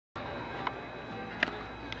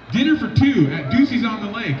Dinner for two at Ducey's on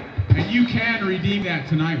the Lake. And you can redeem that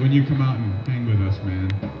tonight when you come out and hang with us, man.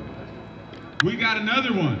 We got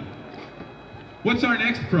another one. What's our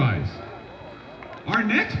next prize? Our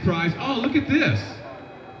next prize, oh, look at this.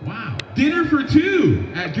 Wow. Dinner for two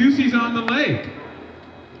at Ducey's on the Lake.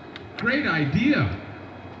 Great idea.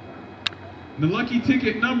 The lucky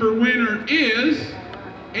ticket number winner is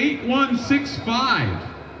 8165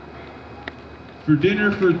 for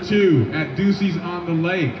dinner for two at Ducey's on the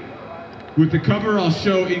Lake, with the coverall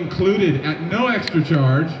show included at no extra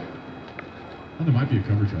charge. Oh, there might be a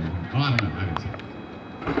cover charge. Oh, I don't know. I didn't see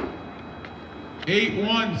it.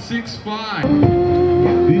 8165.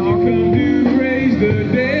 Did you come to raise the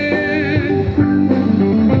dead?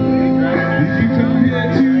 Did you come here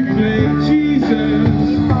to play Jesus?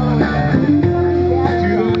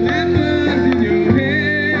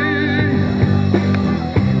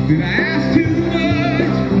 Did I ask too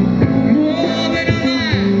much? More than a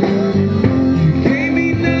lie. You gave me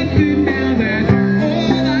nothing, now that's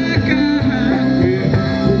all I got.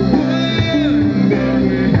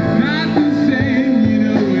 We're not the same, you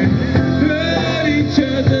know, we hurt each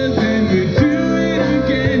other, then we do it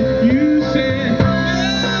again. You said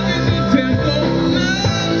love is a temple,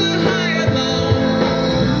 love's a higher law.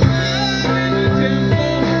 Love is a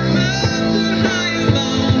temple, love's a higher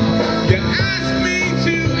law. You asked me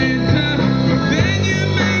to enter, but then you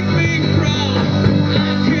make me crawl. I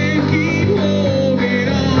can't keep holding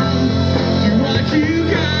on to what you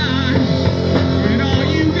got, when all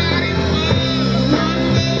you got is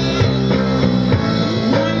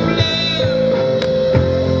one blood,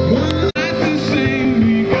 not the same.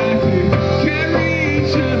 We got to carry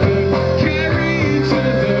each other, carry each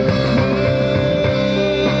other.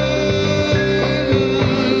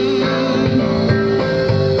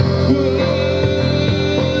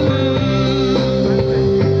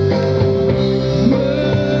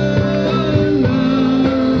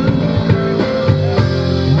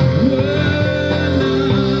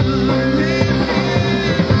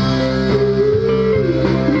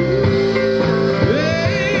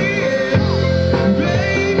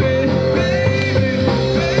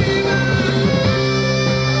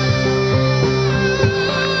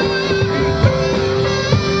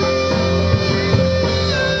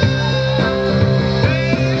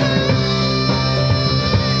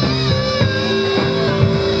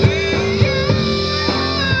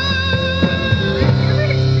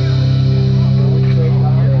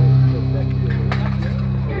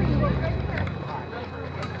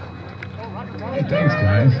 Hey, thanks,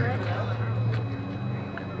 guys.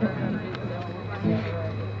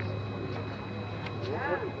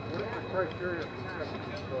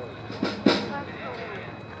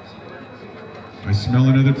 I smell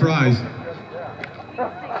another prize.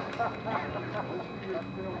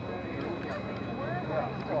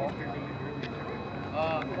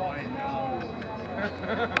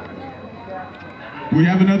 We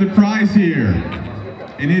have another prize here,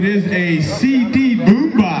 and it is a CD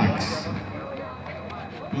boombox.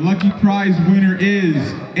 The lucky prize winner is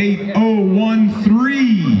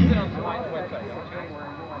 8013.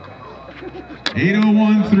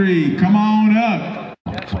 8013, come on up.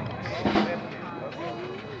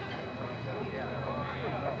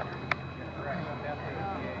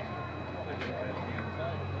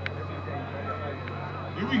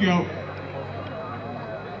 Here we go.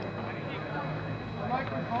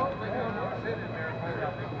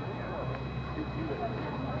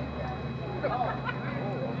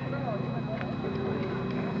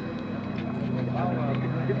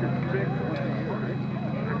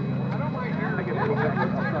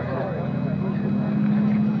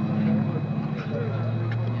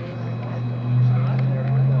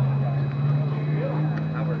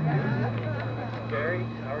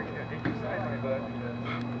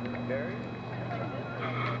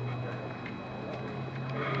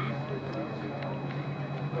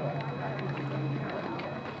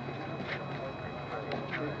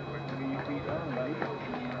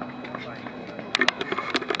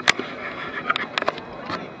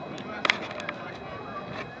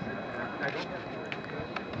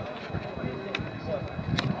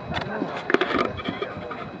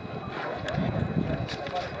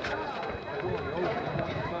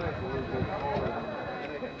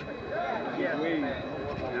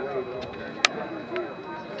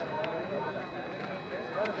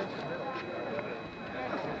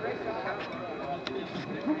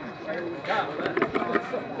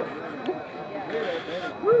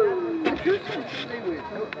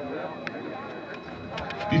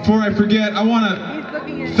 Before I forget, I want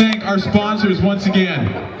to thank our sponsors once again.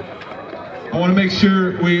 I want to make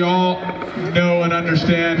sure we all know and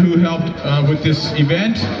understand who helped with this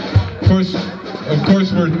event. Of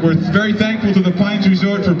course, we're very thankful to the Pines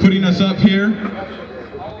Resort for putting us up here.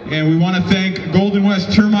 And we want to thank Golden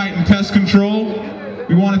West Termite and Pest Control.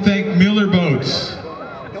 We want to thank Miller Boats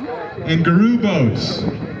and Guru Boats.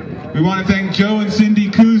 We want to thank Joe and Cindy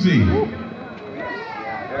Kuzi.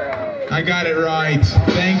 I got it right.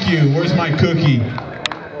 Thank you. Where's my cookie?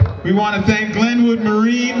 We want to thank Glenwood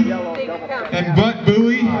Marine and Butt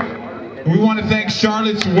Buoy. We want to thank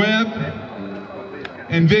Charlotte's Web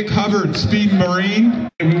and Vic Hubbard Speed Marine.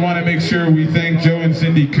 And we want to make sure we thank Joe and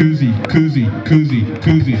Cindy Kuzi. Kuzi.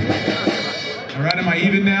 All right, am I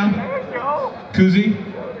even now? Kuzi?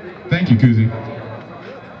 Thank you, Kuzi.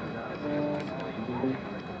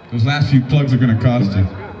 Those last few plugs are going to cost you.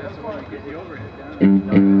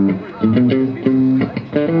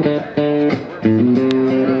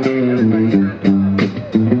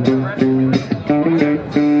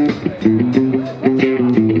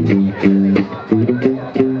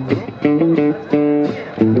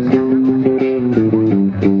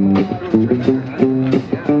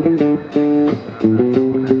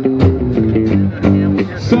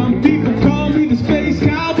 Some people call me the space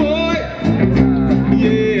cowboy.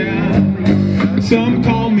 Yeah. Some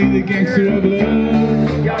call me the gangster of love.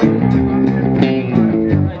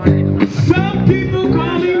 Some people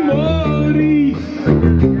call me Maurice,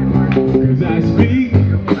 'cause I speak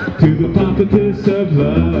to the pompatus of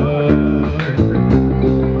love.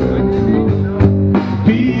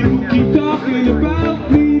 People keep talking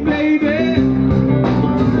about me, baby.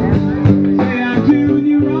 Say I'm doing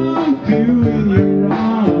you wrong, doing you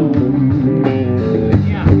wrong.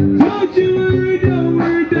 Don't you worry, don't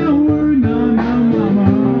worry, no, mama.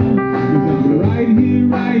 'Cause I'm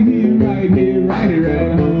right here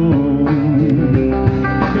at home.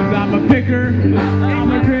 'Cause I'm a picker,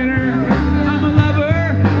 I'm a grinner, I'm a lover,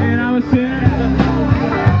 and I'm a sinner.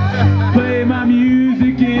 Play my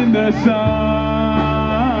music in the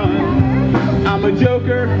sun. I'm a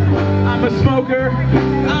joker, I'm a smoker,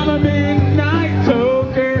 I'm a midnight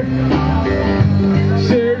toker.